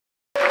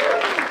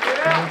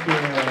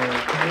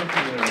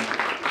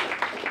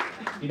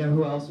You know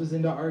who else was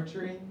into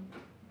archery?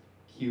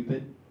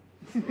 Cupid.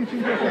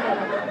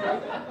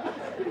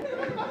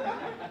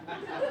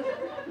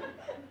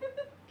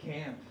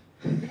 Camp.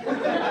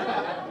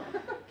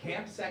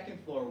 Camp second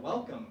floor.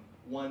 Welcome,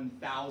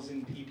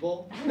 1,000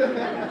 people.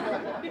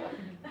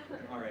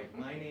 All right,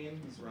 my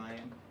name is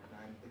Ryan.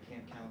 I'm the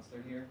camp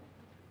counselor here.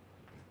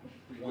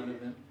 One of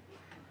them.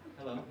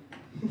 Hello.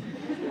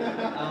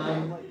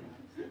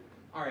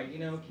 All right, you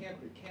know, camp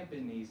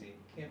isn't easy.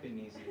 Camp isn't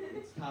easy.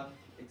 It's tough.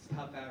 It's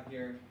tough out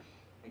here.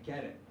 I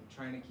get it. I'm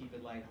trying to keep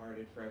it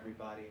lighthearted for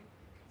everybody.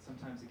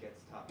 Sometimes it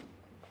gets tough.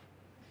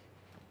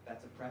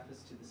 That's a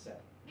preface to the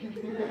set.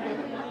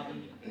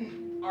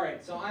 All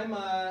right, so I'm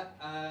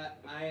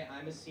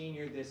a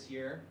senior this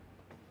year.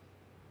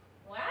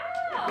 Wow!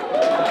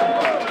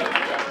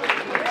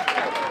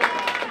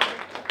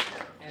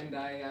 And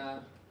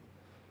I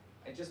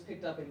just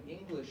picked up an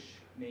English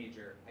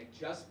major. I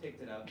just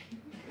picked it up.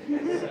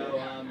 So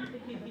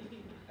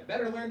I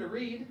better learn to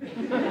read.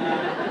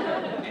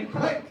 And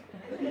quick!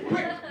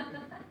 Quick!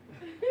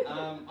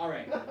 All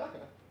right,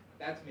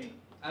 that's me.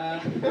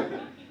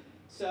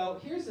 So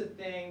here's the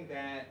thing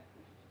that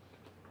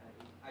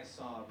I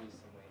saw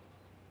recently.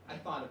 I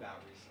thought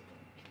about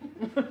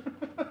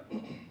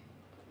recently.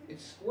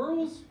 If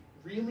squirrels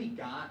really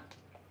got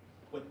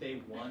what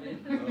they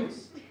wanted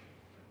most,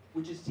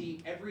 which is to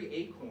eat every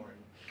acorn,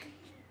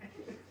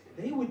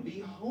 they would be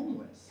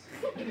homeless.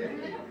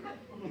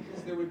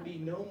 Because there would be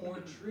no more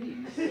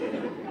trees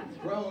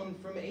grown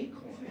from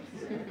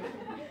acorns.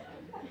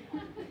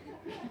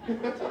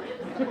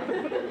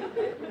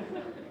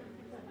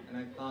 And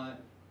I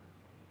thought,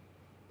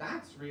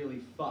 that's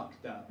really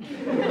fucked up.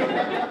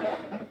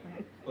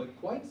 But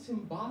quite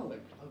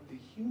symbolic of the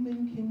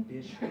human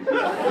condition.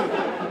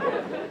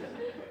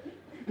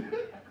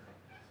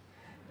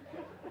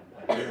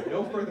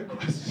 No further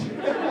questions.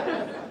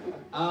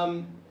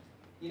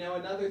 You know,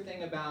 another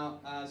thing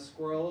about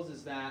squirrels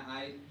is that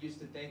I used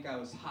to think I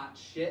was hot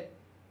shit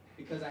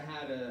because I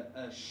had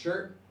a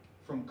shirt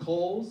from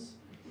Kohl's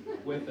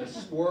with a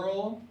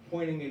squirrel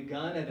pointing a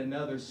gun at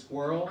another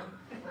squirrel,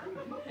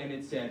 and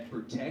it said,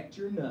 "Protect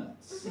your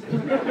nuts."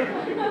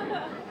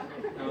 I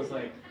was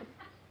like,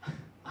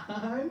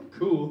 I'm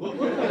cool.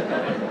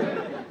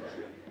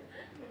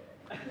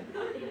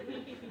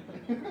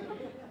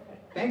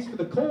 Thanks for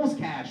the Kohl's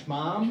cash,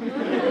 Mom.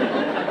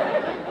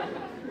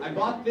 I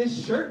bought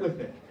this shirt with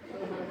it.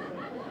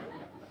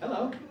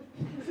 Hello.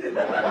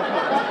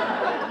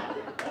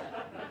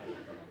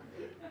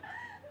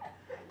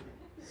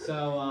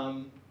 So,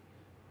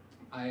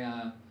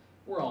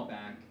 we're all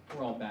back.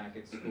 We're all back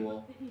at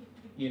school,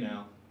 you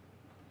know.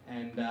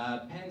 And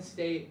Penn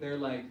State, they're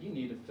like, you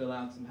need to fill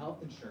out some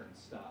health insurance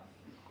stuff.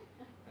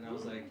 And I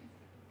was like,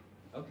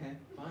 okay,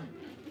 fine.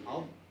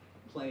 I'll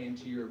play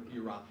into your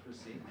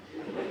bureaucracy.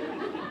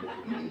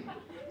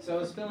 So I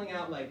was filling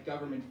out like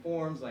government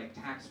forms, like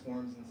tax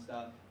forms and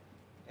stuff.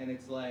 And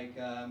it's like,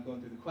 I'm going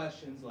through the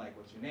questions, like,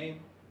 what's your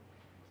name?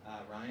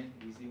 Ryan,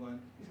 easy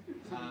one.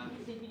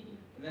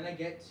 And then I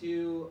get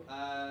to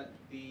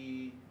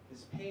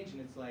this page,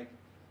 and it's like,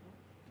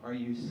 are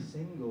you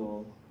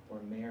single or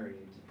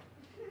married?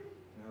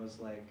 And I was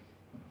like,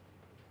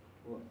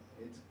 well,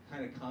 it's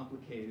kind of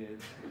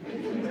complicated,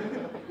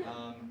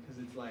 because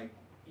it's like,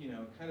 you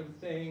know, kind of a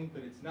thing,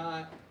 but it's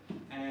not,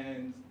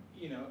 and,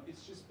 you know,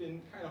 it's just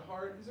been kind of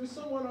hard. Is there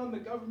someone on the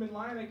government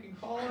line I can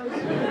call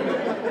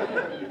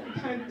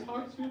kind of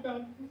talk to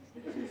about this?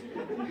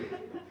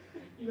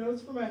 You know,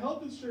 it's for my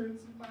health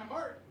insurance and my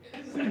heart.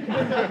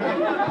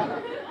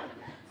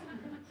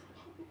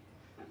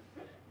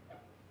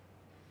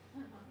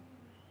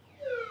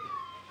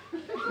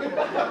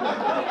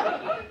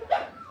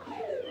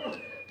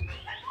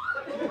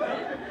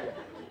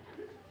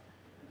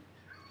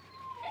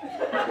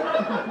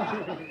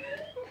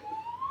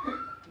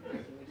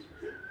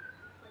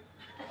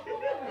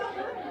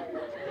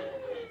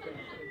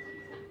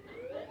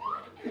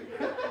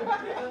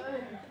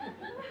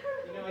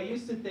 You know, I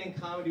used to think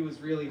comedy was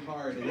really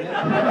hard, and then I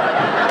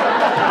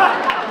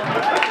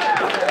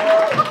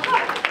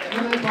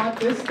bought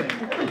this thing.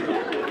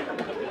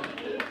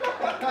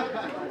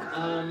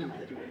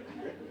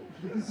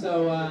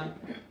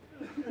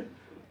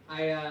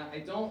 I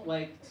don't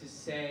like to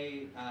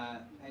say, I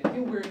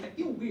feel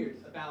weird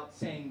about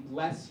saying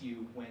bless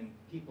you when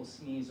people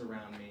sneeze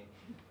around me,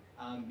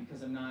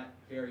 because I'm not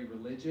very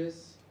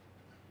religious,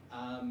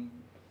 because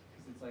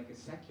it's like a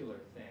secular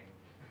thing.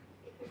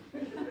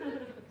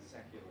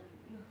 Secular.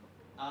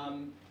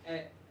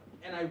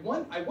 And I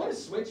want to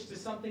switch to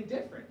something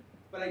different,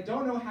 but I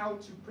don't know how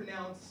to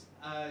pronounce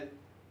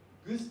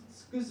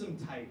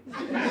Gesundheit.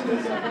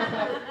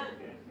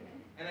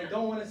 And I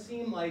don't want to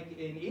seem like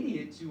an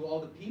idiot to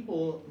all the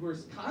people who are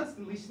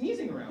constantly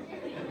sneezing around me.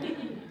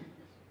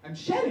 I'm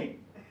shedding.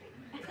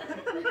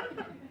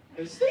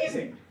 They're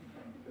sneezing.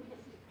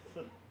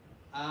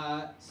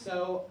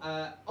 Also,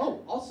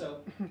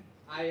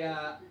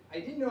 I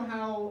didn't know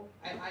how.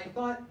 I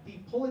thought the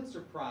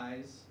Pulitzer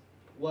Prize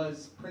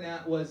was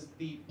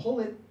the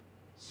Pulitzer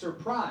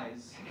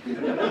surprise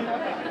until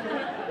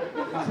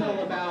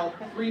about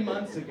 3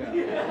 months ago.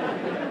 And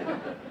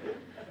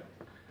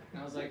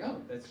I was like, oh,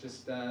 that's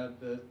just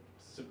the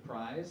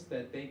surprise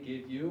that they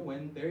give you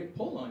when they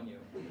pull on you.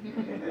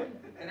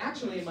 And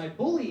actually, in my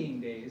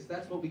bullying days,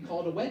 that's what we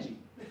called a wedgie.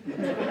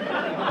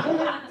 Pull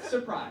it,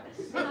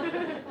 surprise.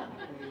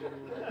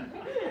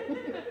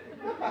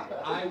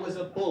 I was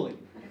a bully.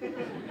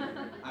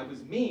 I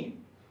was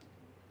mean.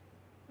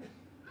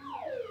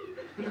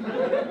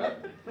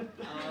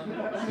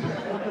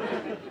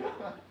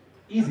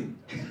 Easy.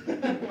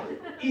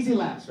 Easy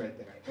laughs right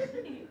there.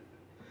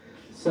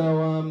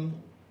 So,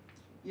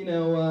 you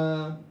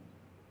know,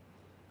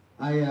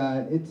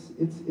 it's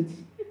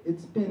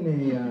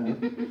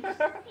been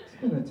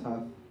a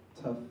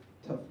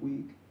tough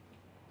week.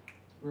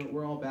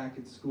 We're all back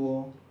at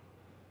school.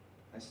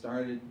 I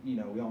started, you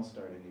know, we all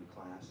started new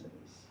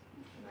classes,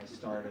 and I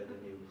started a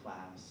new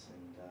class,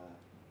 and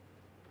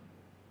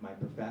my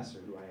professor,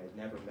 who I had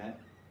never met,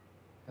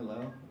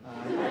 hello?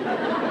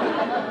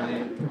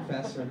 My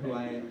professor, who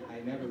I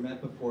never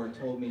met before,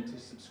 told me to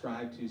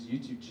subscribe to his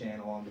YouTube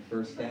channel on the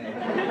first day.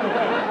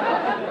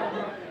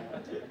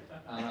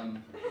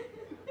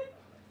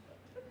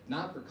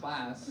 Not for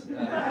class.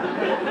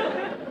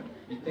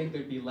 You'd think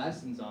there'd be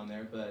lessons on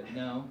there, but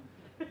no.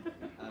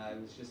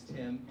 It was just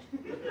him.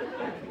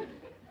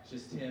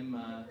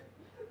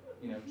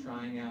 You know,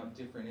 trying out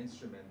different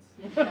instruments.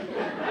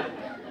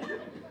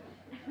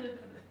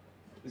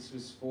 This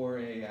was for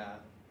a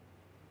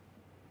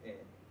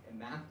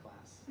math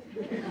class.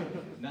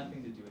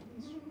 Nothing to do with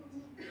instruments.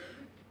 That's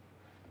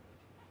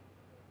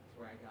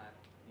where I got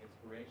the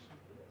inspiration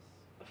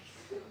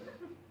for this.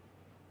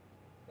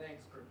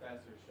 Thanks,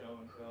 Professor Show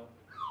and Phil.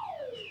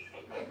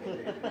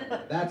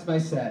 That's my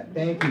set.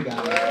 Thank you,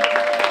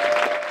 guys.